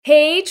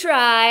Hey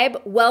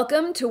tribe,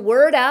 welcome to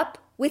Word Up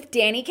with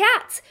Danny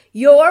Katz,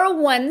 your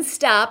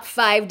one-stop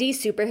 5D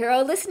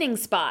superhero listening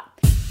spot.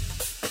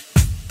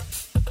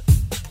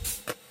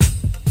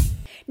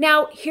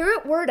 Now, here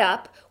at Word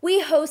Up,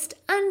 we host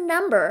a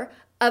number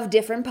of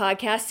different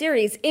podcast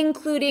series,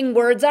 including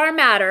Words Are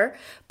Matter,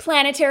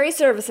 Planetary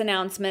Service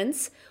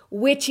Announcements,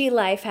 Witchy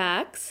Life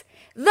Hacks,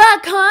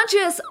 The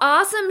Conscious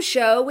Awesome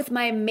Show with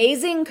my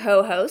amazing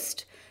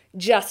co-host,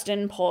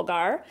 Justin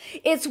Polgar.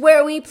 It's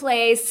where we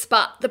play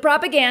Spot the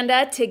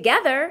Propaganda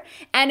together,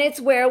 and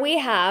it's where we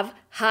have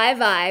high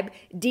vibe,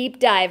 deep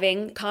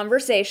diving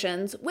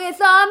conversations with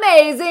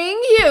amazing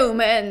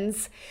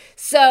humans.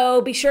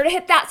 So be sure to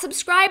hit that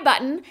subscribe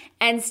button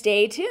and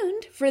stay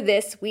tuned for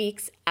this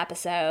week's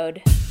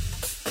episode.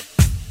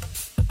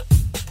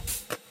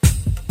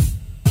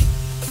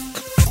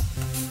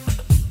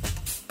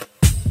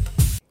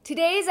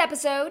 Today's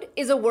episode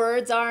is a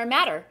Words Are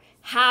Matter.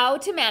 How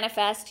to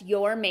manifest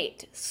your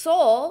mate,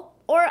 soul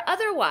or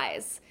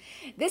otherwise.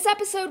 This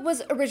episode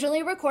was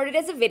originally recorded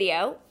as a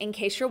video. In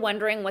case you're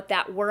wondering what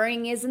that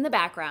whirring is in the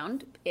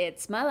background,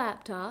 it's my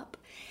laptop.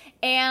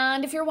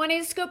 And if you're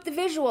wanting to scope the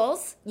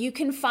visuals, you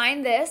can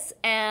find this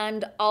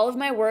and all of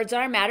my Words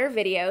Are Matter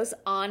videos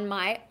on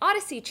my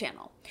Odyssey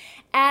channel.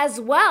 As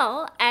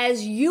well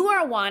as you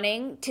are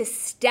wanting to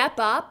step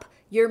up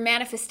your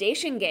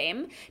manifestation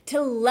game,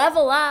 to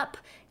level up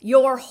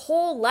your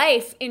whole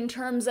life in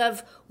terms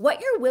of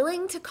what you're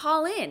willing to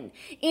call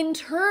in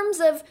terms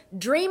of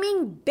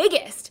dreaming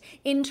biggest,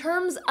 in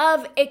terms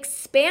of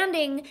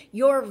expanding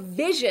your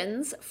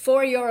visions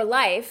for your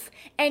life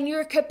and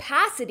your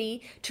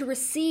capacity to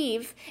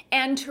receive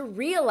and to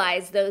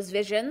realize those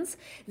visions,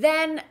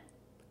 then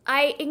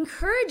I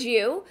encourage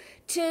you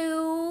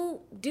to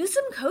do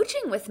some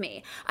coaching with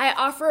me. I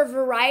offer a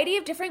variety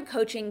of different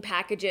coaching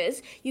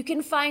packages. You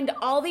can find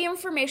all the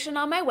information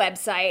on my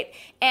website,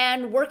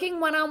 and working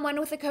one-on-one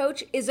with a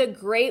coach is a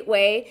great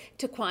way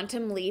to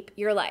quantum leap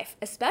your life,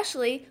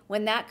 especially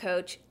when that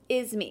coach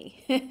is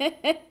me.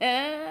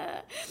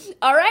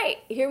 All right,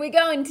 here we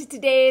go into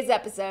today's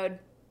episode.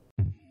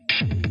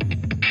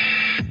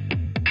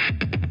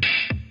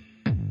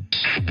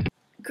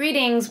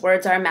 Greetings,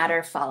 Words Are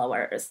Matter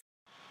followers.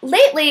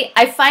 Lately,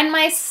 I find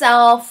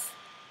myself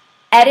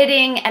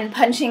editing and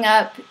punching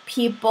up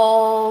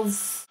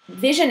people's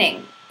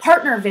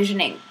partner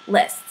visioning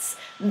lists,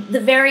 the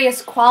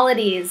various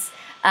qualities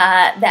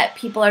that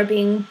people are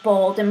being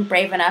bold and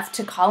brave enough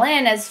to call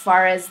in as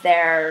far as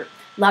their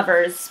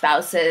lovers,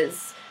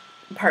 spouses,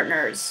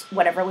 partners,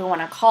 whatever we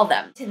want to call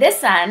them. To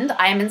this end,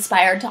 I am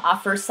inspired to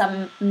offer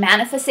some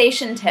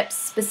manifestation tips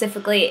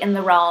specifically in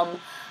the realm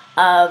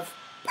of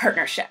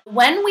partnership.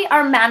 When we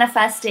are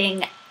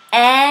manifesting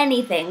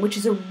anything, which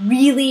is a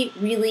really,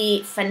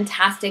 really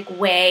fantastic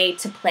way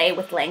to play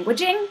with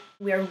languaging,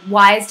 we're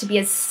wise to be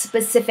as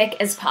specific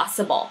as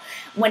possible.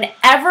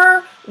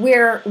 Whenever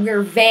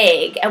we're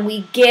vague and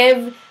we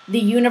give the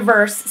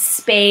universe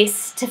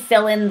space to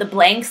fill in the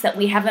blanks that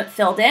we haven't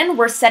filled in,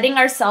 we're setting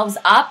ourselves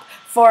up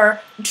for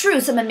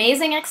some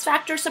amazing X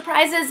Factor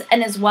surprises,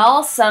 and as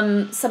well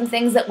some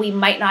things that we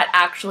might not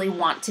actually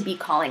want to be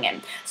calling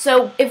in.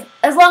 So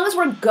as long as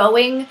we're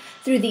going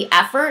through the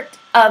effort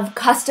of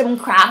custom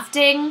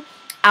crafting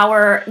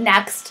our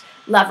next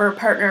lover,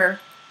 partner,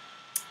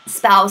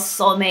 spouse,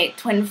 soulmate,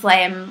 twin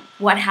flame,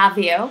 what have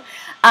you,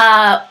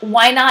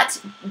 why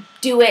not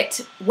do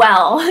it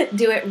well,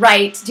 do it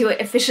right, do it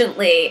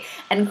efficiently,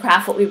 and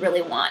craft what we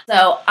really want?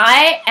 So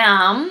I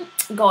am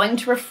going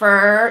to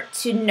refer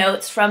to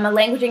notes from a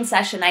languaging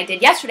session I did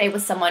yesterday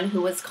with someone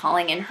who was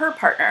calling in her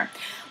partner.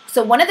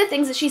 So one of the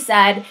things that she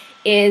said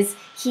is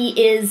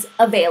he is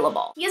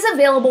available. He is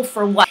available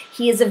for what?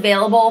 He is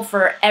available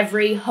for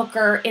every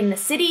hooker in the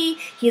city.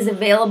 He is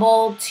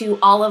available to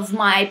all of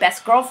my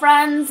best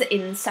girlfriends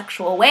in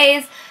sexual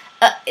ways.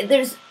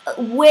 There's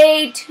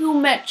way too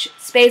much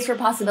space for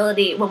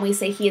possibility when we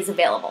say he is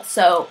available.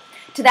 So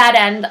to that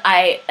end,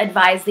 I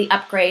advise the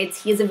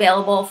upgrades. He is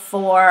available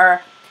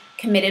for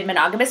committed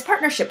monogamous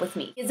partnership with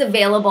me. He is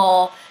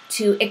available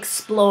to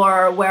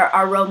explore where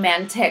our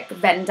romantic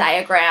Venn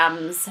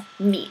diagrams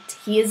meet.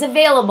 He is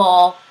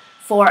available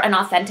for an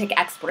authentic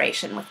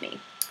exploration with me.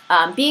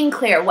 Being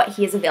clear what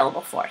he is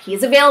available for. He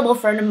is available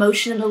for an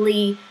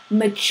emotionally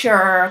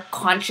mature,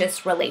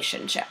 conscious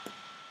relationship.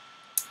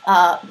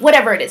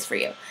 Whatever it is for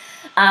you.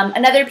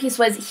 Another piece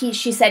was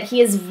she said he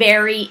is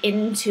very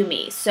into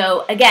me.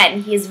 So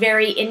again, he is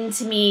very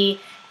into me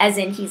as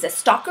in he's a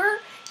stalker.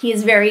 He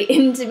is very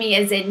into me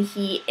as in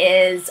he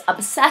is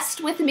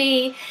obsessed with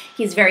me.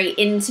 He's very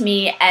into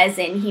me as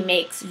in he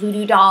makes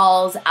voodoo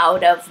dolls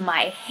out of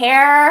my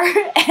hair.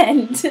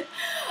 And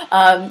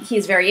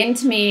he's very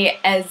into me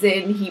as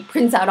in he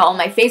prints out all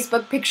my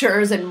Facebook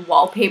pictures and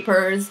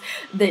wallpapers,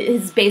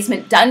 his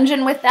basement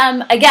dungeon with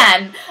them.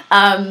 Again,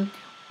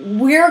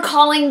 we're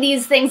calling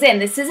these things in.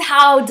 This is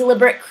how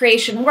deliberate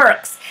creation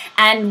works.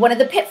 And one of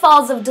the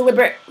pitfalls of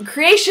deliberate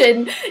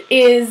creation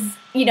is,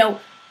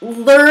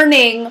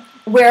 learning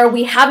where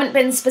we haven't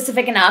been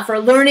specific enough or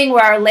learning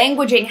where our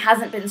languaging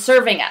hasn't been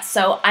serving us.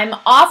 So I'm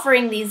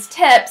offering these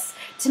tips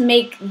to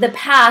make the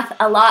path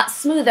a lot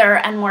smoother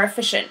and more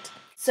efficient.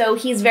 So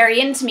he's very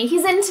into me.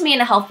 He's into me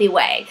in a healthy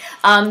way.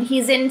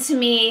 He's into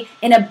me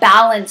in a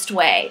balanced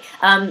way.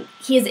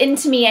 He's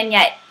into me and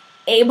yet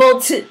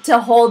able to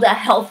hold a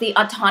healthy,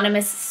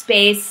 autonomous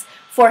space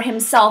for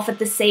himself at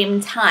the same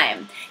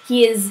time.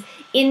 He is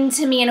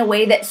into me in a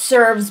way that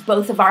serves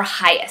both of our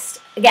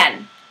highest.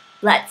 Again,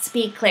 let's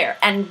be clear.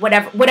 And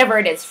whatever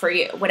it is for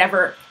you,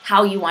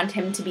 how you want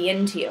him to be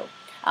into you.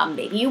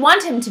 Maybe you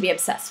want him to be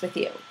obsessed with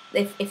you.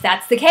 If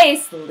that's the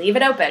case, leave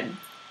it open.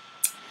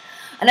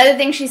 Another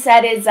thing she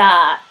said is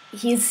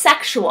he's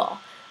sexual.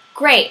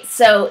 Great.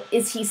 So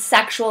is he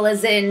sexual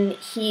as in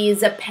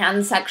he's a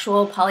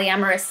pansexual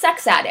polyamorous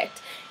sex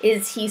addict?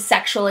 Is he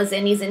sexual as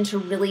in he's into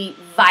really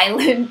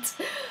violent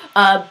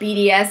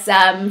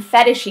BDSM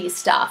fetishy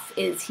stuff?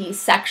 Is he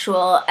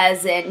sexual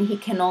as in he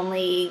can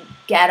only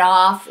get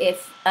off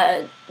if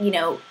a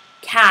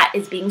cat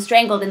is being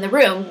strangled in the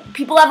room?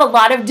 People have a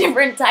lot of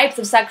different types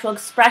of sexual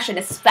expression,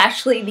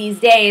 especially these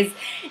days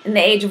in the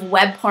age of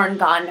web porn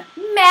gone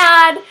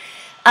mad.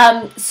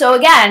 So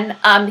again,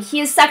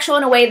 he is sexual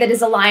in a way that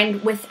is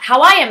aligned with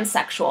how I am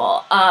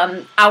sexual.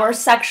 Our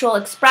sexual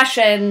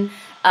expression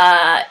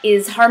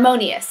is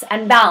harmonious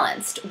and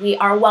balanced. We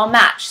are well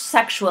matched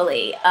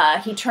sexually.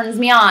 He turns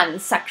me on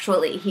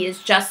sexually. He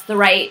is just the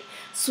right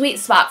sweet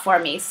spot for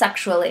me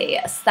sexually,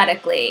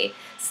 aesthetically,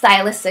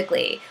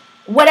 stylistically,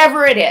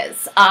 whatever it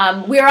is.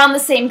 We are on the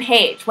same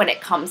page when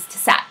it comes to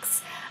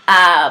sex.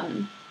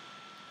 And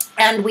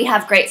we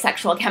have great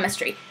sexual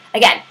chemistry.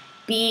 Again,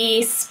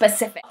 be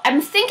specific.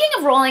 I'm thinking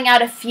of rolling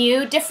out a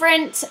few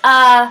different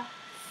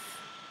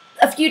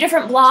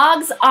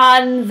blogs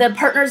on the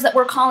partners that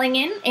we're calling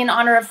in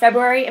honor of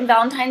February and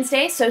Valentine's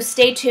Day, so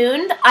stay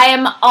tuned. I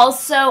am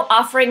also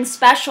offering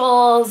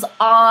specials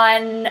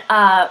on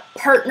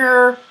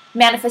partner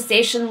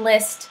manifestation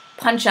list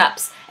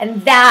punch-ups,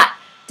 and that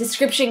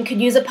description could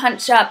use a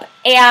punch-up,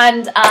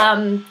 and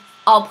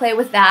I'll play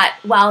with that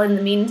while in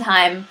the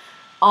meantime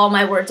all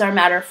my Words Are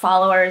Matter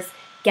followers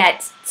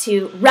get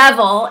to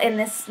revel in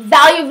this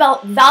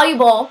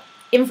valuable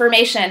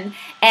information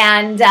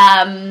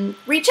and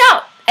reach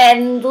out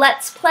and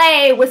let's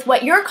play with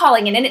what you're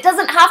calling in. And it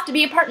doesn't have to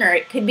be a partner.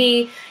 It could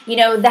be,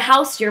 the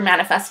house you're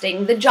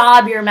manifesting, the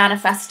job you're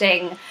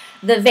manifesting,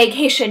 the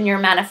vacation you're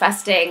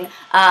manifesting,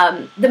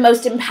 the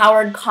most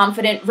empowered,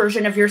 confident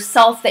version of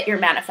yourself that you're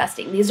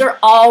manifesting. These are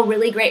all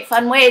really great,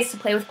 fun ways to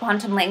play with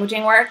quantum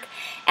languaging work.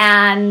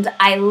 And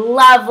I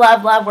love,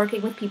 love, love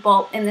working with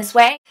people in this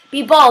way.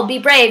 Be bold, be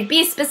brave,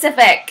 be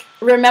specific.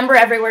 Remember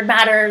every word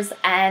matters,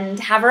 and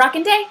have a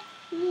rockin' day.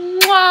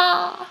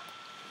 Mwah!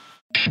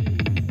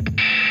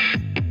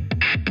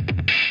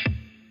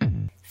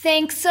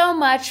 Thanks so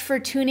much for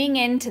tuning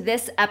in to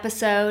this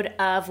episode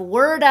of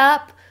Word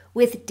Up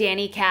with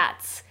Danny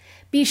Katz.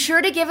 Be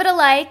sure to give it a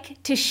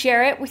like, to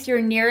share it with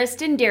your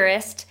nearest and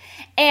dearest,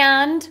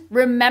 and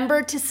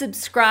remember to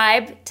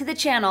subscribe to the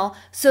channel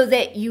so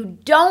that you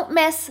don't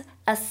miss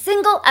a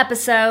single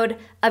episode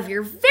of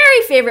your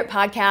very favorite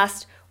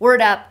podcast,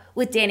 Word Up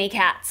with Danny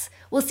Katz.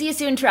 We'll see you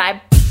soon,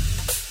 tribe.